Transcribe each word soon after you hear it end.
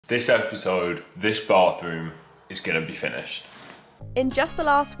this episode, this bathroom is gonna be finished. In just the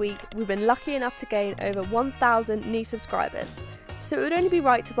last week, we've been lucky enough to gain over 1,000 new subscribers, so it would only be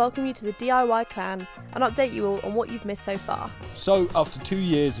right to welcome you to the DIY clan and update you all on what you've missed so far. So after 2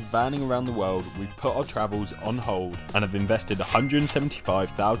 years of vanning around the world, we've put our travels on hold and have invested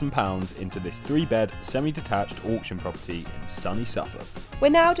 £175,000 into this 3-bed semi-detached auction property in sunny Suffolk. We're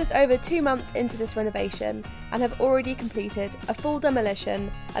now just over 2 months into this renovation and have already completed a full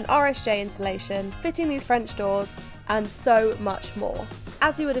demolition, an RSJ installation, fitting these French doors, and so much more.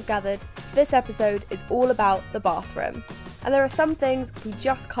 As you would have gathered, this episode is all about the bathroom, and there are some things we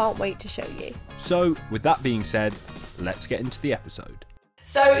just can't wait to show you. So with that being said, let's get into the episode.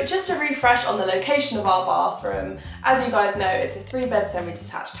 So just a refresh on the location of our bathroom. As you guys know, it's a 3-bed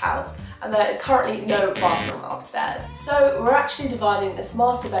semi-detached house and there is currently no bathroom upstairs. So we're actually dividing this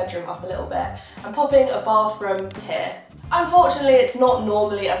master bedroom up a little bit and popping a bathroom here. Unfortunately, it's not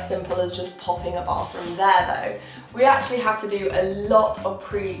normally as simple as just popping a bathroom there though. We actually have to do a lot of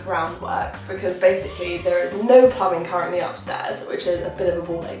pre-groundworks because basically there is no plumbing currently upstairs, which is a bit of a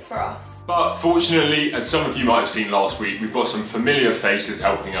ball ache for us. But fortunately, as some of you might have seen last week, we've got some familiar faces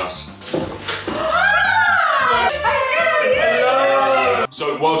helping us.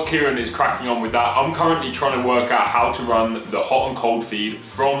 So whilst Kieran is cracking on with that, I'm currently trying to work out how to run the hot and cold feed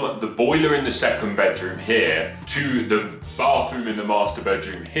from the boiler in the second bedroom here to the bathroom in the master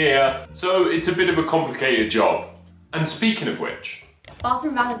bedroom here. So it's a bit of a complicated job. And speaking of which,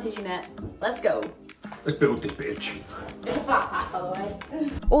 bathroom vanity unit, let's go. Let's build this bitch. It's a flat pack, by the way.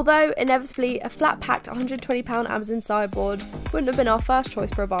 Although inevitably a flat packed £120 Amazon sideboard wouldn't have been our first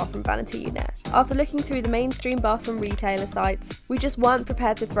choice for a bathroom vanity unit. After looking through the mainstream bathroom retailer sites, we just weren't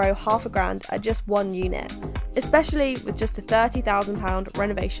prepared to throw £500 at just one unit, especially with just a £30,000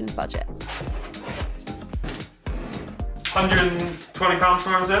 renovation budget. £120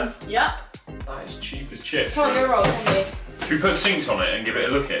 from Amazon? Yep. That is cheap as chips. Can't go wrong, can we? Should we put sinks on it and give it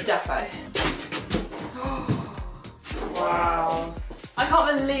a look at? Defo. Wow. I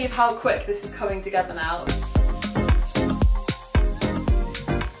can't believe how quick this is coming together now.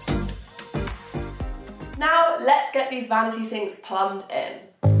 Now let's get these vanity sinks plumbed in.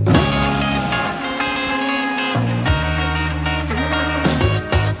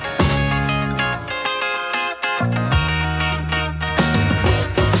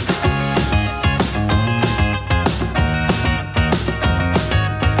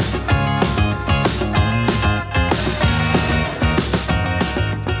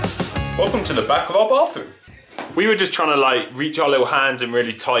 Welcome to the back of our bathroom. We were just trying to like reach our little hands in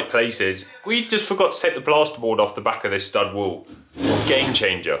really tight places. We just forgot to take the plasterboard off the back of this stud wall. Game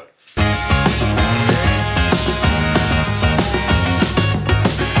changer.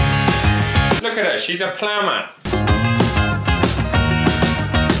 Look at her, she's a ploughman.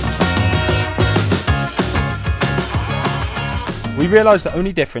 We realised the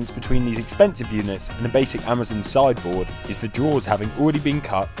only difference between these expensive units and a basic Amazon sideboard is the drawers having already been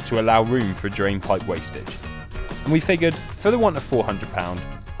cut to allow room for drain pipe wastage. And we figured, for the want of £400,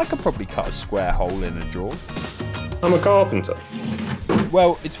 I could probably cut a square hole in a drawer. I'm a carpenter.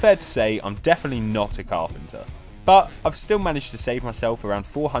 Well, it's fair to say I'm definitely not a carpenter, but I've still managed to save myself around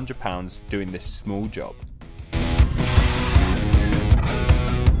 £400 doing this small job.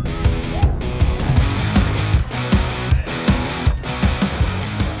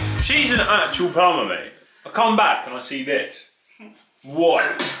 She's an actual plumber, mate. I come back and I see this. What?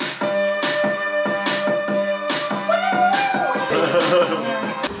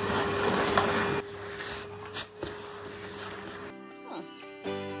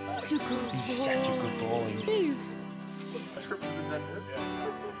 He's such a good boy.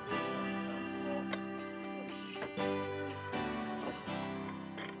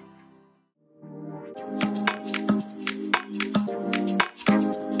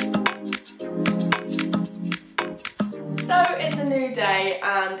 Day,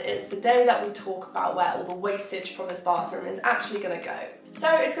 and it's the day that we talk about where all the wastage from this bathroom is actually going to go. So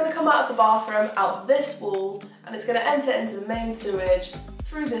it's going to come out of the bathroom, out this wall, and it's going to enter into the main sewage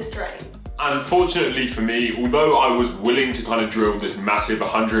through this drain. Unfortunately for me, although I was willing to kind of drill this massive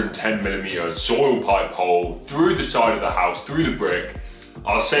 110mm soil pipe hole through the side of the house, through the brick,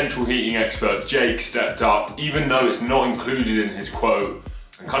 our central heating expert Jake stepped up, even though it's not included in his quote,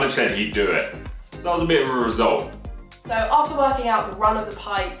 and kind of said he'd do it. So that was a bit of a result. So after working out the run of the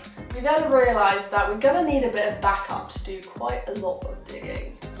pipe, we then realised that we're going to need a bit of backup to do quite a lot of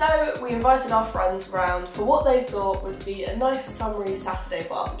digging. So we invited our friends round for what they thought would be a nice summery Saturday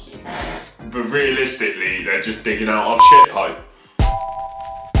barbecue. But realistically, they're just digging out our shit pipe.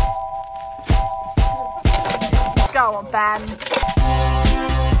 Go on, Ben.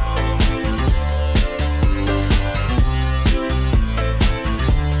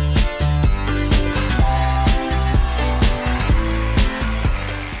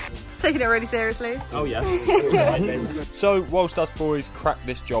 taking it really seriously. Oh yes. So whilst us boys cracked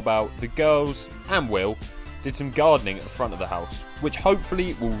this job out, the girls and Will did some gardening at the front of the house, which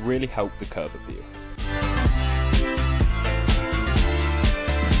hopefully will really help the curb appeal.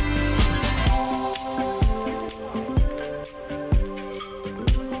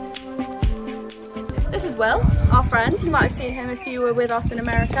 This is Will, our friend. You might have seen him if you were with us in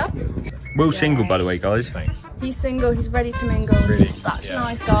America. Will's single, by the way, guys. Thanks. He's single, he's ready to mingle. Really? He's such a Yeah.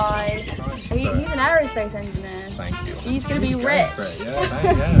 nice guy. He's an aerospace engineer. Thank you. He's going to be rich.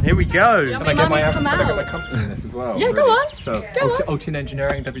 Yeah. Here we go. Yeah. Can I get my Come out. company in this as well? Yeah, go on. So, Go on. Otin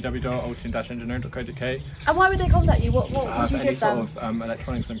Engineering, www.otin-engineering.co.uk. And why would they contact you? What would Have you any give sort them? of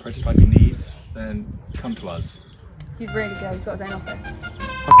electronics and prototyping needs, then come to us. He's really good. He's got his own office.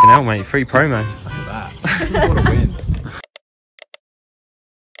 Fucking hell, mate. Free promo. Look at that. What a win.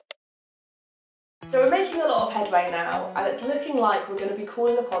 So we're making a lot of headway now, and it's looking like we're going to be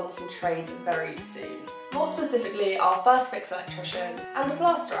calling upon some trades very soon. More specifically, our first fix electrician and a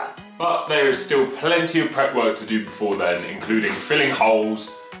plasterer. But there is still plenty of prep work to do before then, including filling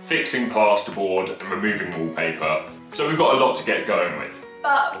holes, fixing plasterboard and removing wallpaper. So we've got a lot to get going with.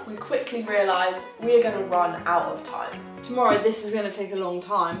 But we quickly realised we're going to run out of time. Tomorrow this is going to take a long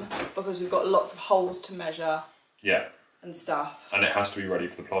time because we've got lots of holes to measure Yeah, and stuff. and it has to be ready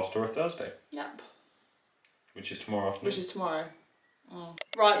for the plasterer Thursday, Yep. which is tomorrow afternoon. Which is tomorrow.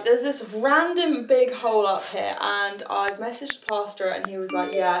 Right, there's this random big hole up here and I've messaged the plasterer and he was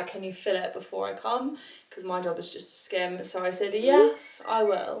like, yeah, can you fill it before I come? Because my job is just to skim. So I said, yes, I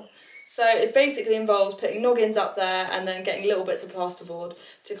will. So it basically involves putting noggins up there and then getting little bits of plasterboard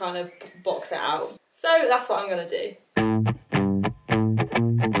to kind of box it out. So that's what I'm going to do.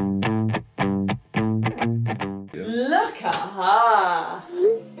 Look at her.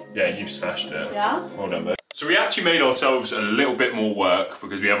 Yeah, you've smashed it. Yeah? Well done, mate. So we actually made ourselves a little bit more work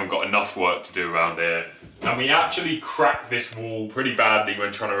because we haven't got enough work to do around here. And we actually cracked this wall pretty badly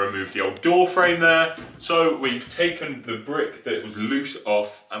when trying to remove the old door frame there. So we've taken the brick that was loose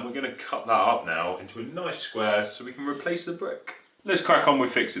off and we're going to cut that up now into a nice square so we can replace the brick. Let's crack on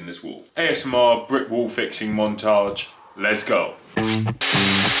with fixing this wall. ASMR brick wall fixing montage. Let's go.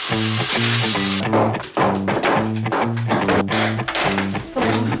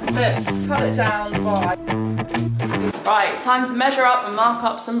 Let's cut it down by... Right, time to measure up and mark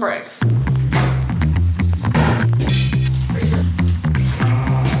up some bricks.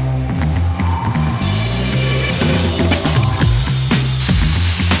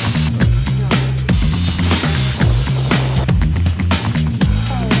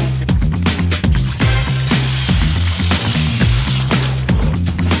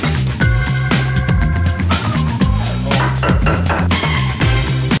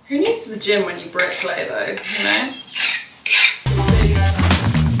 Who needs the gym when you bricklay though, you know?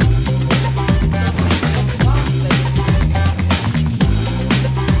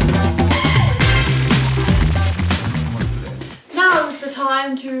 Now is the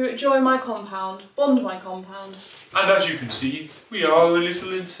time to join my compound, bond my compound. And as you can see, we are a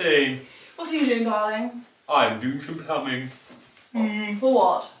little insane. What are you doing, darling? I'm doing some plumbing For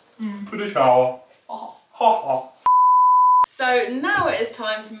what? for the shower. Oh. Ha ha. So now it is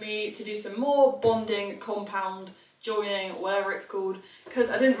time for me to do some more bonding, compound, joining, whatever it's called, because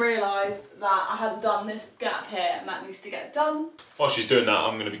I didn't realise that I hadn't done this gap here and that needs to get done. While she's doing that,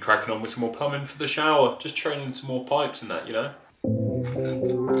 I'm going to be cracking on with some more plumbing for the shower. Just training some more pipes and that, you know?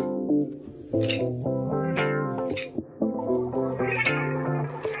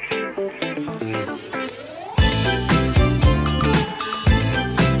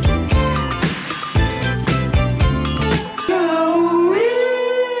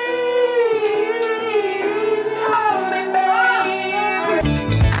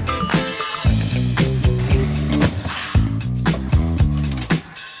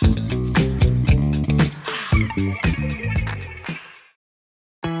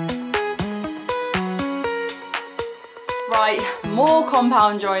 Right, more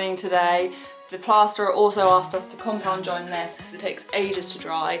compound joining today. The plasterer also asked us to compound join this because it takes ages to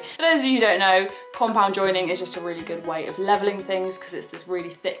dry. For those of you who don't know, compound joining is just a really good way of leveling things because it's this really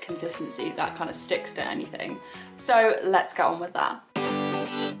thick consistency that kind of sticks to anything. So let's get on with that.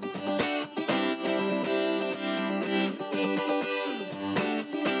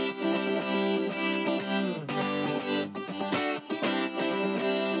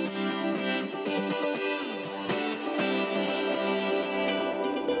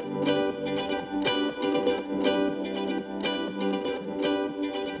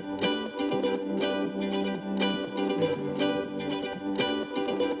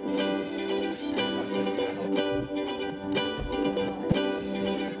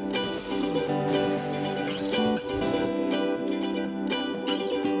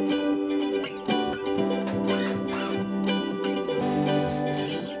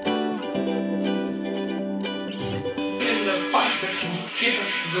 Give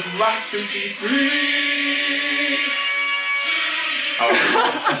us the right to be free.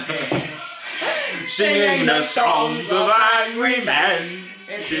 Singing the songs of angry men.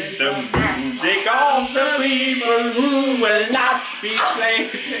 It is the music of the people who will not be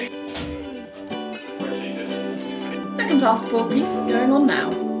slaves. Second plasterboard piece going on now.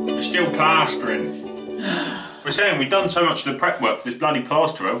 We're still plastering. We're saying we've done so much of the prep work for this bloody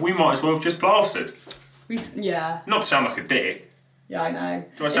plasterer, we might as well have just plastered. Yeah. Not to sound like a dick. Yeah, I know.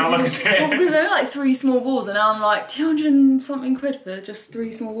 Do I sound like a dick? Well, because there were like 3 small walls, and now I'm like 200 and something quid for just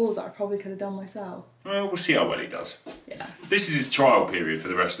 3 small walls that I probably could have done myself. Well, we'll see how well he does. Yeah. This is his trial period for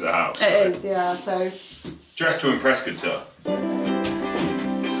the rest of the house. It is, yeah, so... Dress to impress, good sir.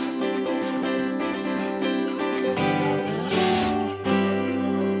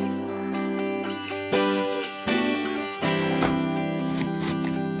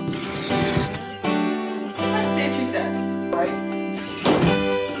 Let's see if she fits.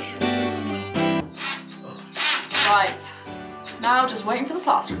 Right. Now just waiting for the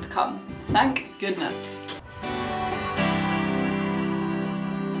plaster to come. Thank goodness.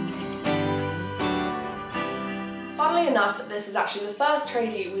 Funnily enough, this is actually the first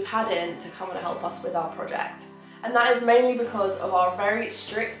tradie we've had in to come and help us with our project. And that is mainly because of our very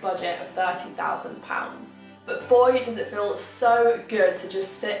strict budget of £30,000. But boy, does it feel so good to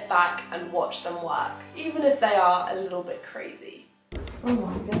just sit back and watch them work, even if they are a little bit crazy. Oh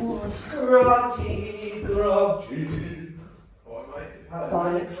my gosh. Groggy, groggy.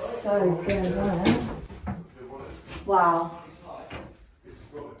 God, it looks so good, doesn't it? Wow.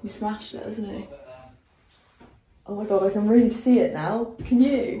 He smashed it, hasn't he? Oh my god, I can really see it now. Can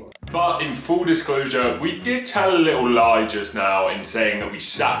you? But in full disclosure, we did tell a little lie just now in saying that we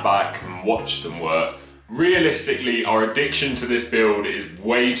sat back and watched them work. Realistically, our addiction to this build is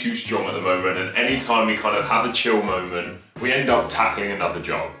way too strong at the moment, and anytime we kind of have a chill moment, we end up tackling another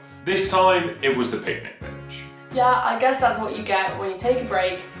job. This time, it was the picnic bench. Yeah, I guess that's what you get when you take a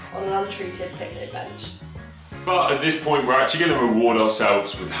break on an untreated picnic bench. But at this point, we're actually going to reward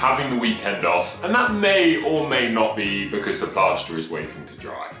ourselves with having the weekend off, and that may or may not be because the plaster is waiting to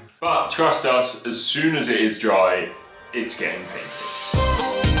dry. But trust us, as soon as it is dry, it's getting painted.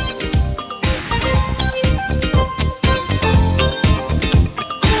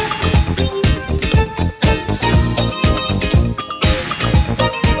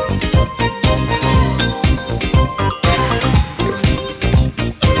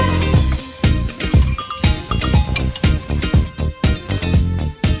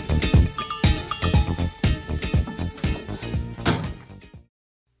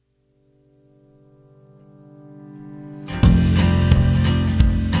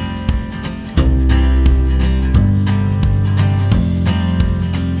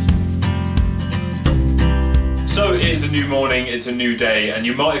 So it is a new morning, it's a new day, and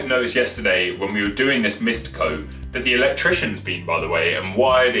you might have noticed yesterday when we were doing this mist coat that the electrician's been, by the way, and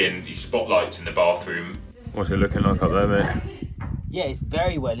wired in these spotlights in the bathroom. What's it looking like up there, mate? Yeah, it's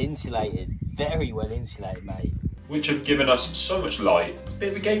very well insulated, mate. Which have given us so much light. It's a bit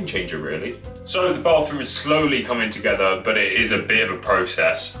of a game changer, really. So the bathroom is slowly coming together, but it is a bit of a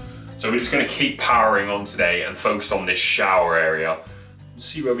process. So we're just going to keep powering on today and focus on this shower area and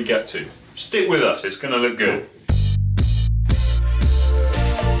see where we get to. Stick with us, it's going to look good.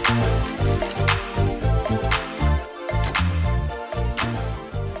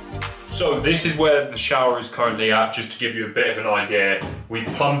 So this is where the shower is currently at, just to give you a bit of an idea. We've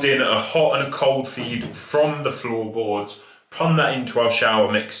plumbed in a hot and a cold feed from the floorboards, plumbed that into our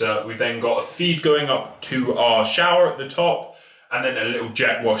shower mixer. We've then got a feed going up to our shower at the top, and then a little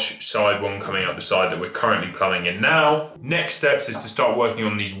jet wash side one coming out the side that we're currently plumbing in now. Next steps is to start working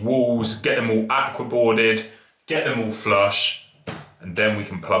on these walls, get them all aquaboarded, get them all flush, and then we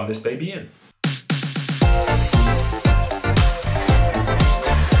can plumb this baby in.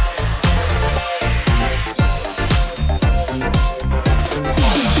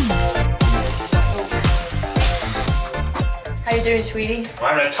 How you doing, sweetie?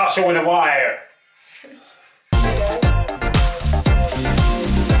 I'm having a tussle with a wire.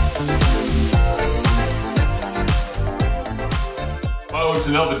 Well, it's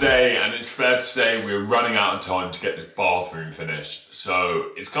another day, and it's fair to say we're running out of time to get this bathroom finished. So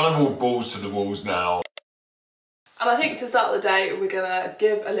it's kind of all balls to the walls now. And I think to start the day, we're gonna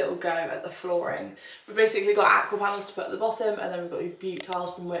give a little go at the flooring. We've basically got aquapanels to put at the bottom, and then we've got these butte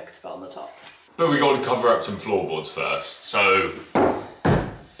tiles from Wix to put on the top. But we got to cover up some floorboards first, so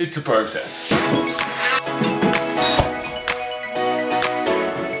it's a process.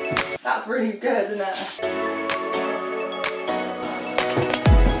 That's really good, isn't it?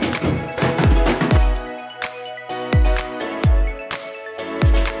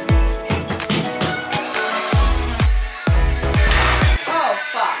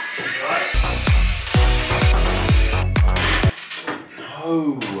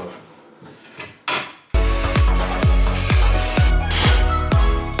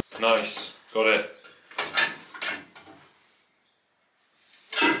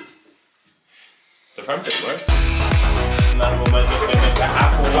 The foam pit works.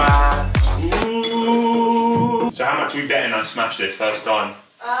 Ooh. So how much are we betting I smash this first time?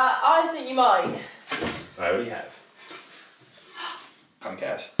 I think you might. I already have. Come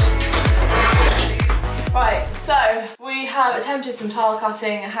cash. Right, so we have attempted some tile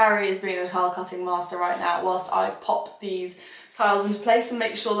cutting. Harry is being a tile cutting master right now whilst I pop these tiles into place and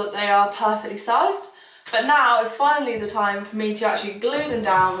make sure that they are perfectly sized. But now is finally the time for me to actually glue them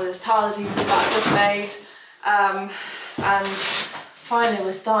down with this tile adhesive that I just made. And finally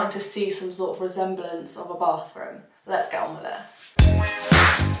we're starting to see some sort of resemblance of a bathroom. Let's get on with it.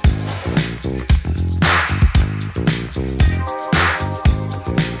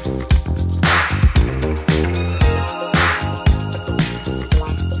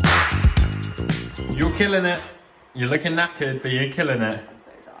 You're killing it. You're looking knackered, but you're killing it. I'm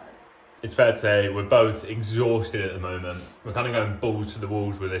so tired. It's fair to say we're both exhausted at the moment. We're kind of going balls to the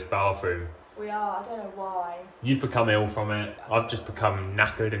walls with this bathroom. We are, I don't know why. You've become ill from it. I've just become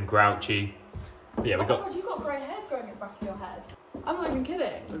knackered and grouchy. But yeah, we got. Oh my god, you've got grey hairs growing at the back of your head. I'm not even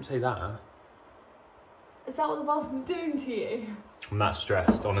kidding. Don't say that. Is that what the bathroom's doing to you? I'm that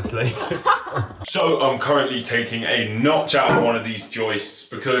stressed, honestly. So I'm currently taking a notch out of one of these joists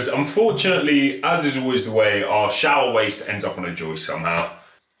because unfortunately, as is always the way, our shower waste ends up on a joist somehow.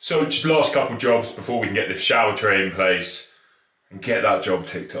 So just last couple jobs before we can get this shower tray in place and get that job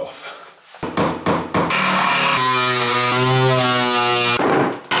ticked off.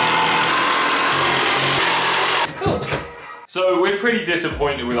 So we're pretty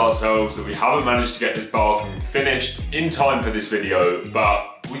disappointed with ourselves that we haven't managed to get this bathroom finished in time for this video,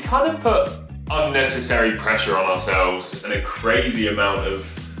 but we kind of put unnecessary pressure on ourselves and a crazy amount of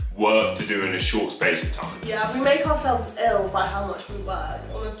work to do in a short space of time. Yeah, we make ourselves ill by how much we work,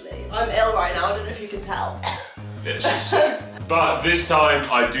 honestly. I'm ill right now, I don't know if you can tell. But this time,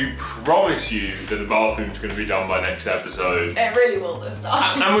 I do promise you that the bathroom's going to be done by next episode. It really will this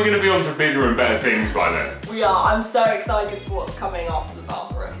time. And we're going to be on to bigger and better things by then. We are. I'm so excited for what's coming after the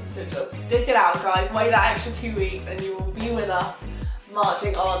bathroom. So just stick it out, guys. Wait that extra 2 weeks and you will be with us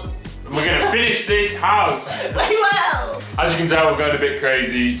marching on. And we're going to finish this house. We will. As you can tell, we're going a bit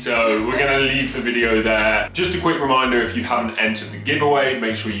crazy, so we're going to leave the video there. Just a quick reminder, if you haven't entered the giveaway,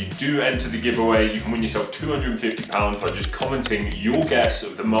 make sure you do enter the giveaway. You can win yourself £250 by just commenting your guess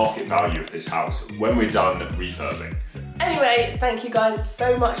of the market value of this house when we're done refurbing. Anyway, thank you guys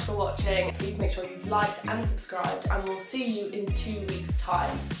so much for watching. Please make sure you've liked and subscribed, and we'll see you in 2 weeks'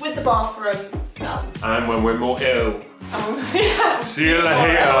 time with the bathroom done. And when we're more ill. Yeah. See you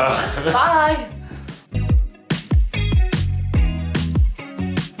later. Bye.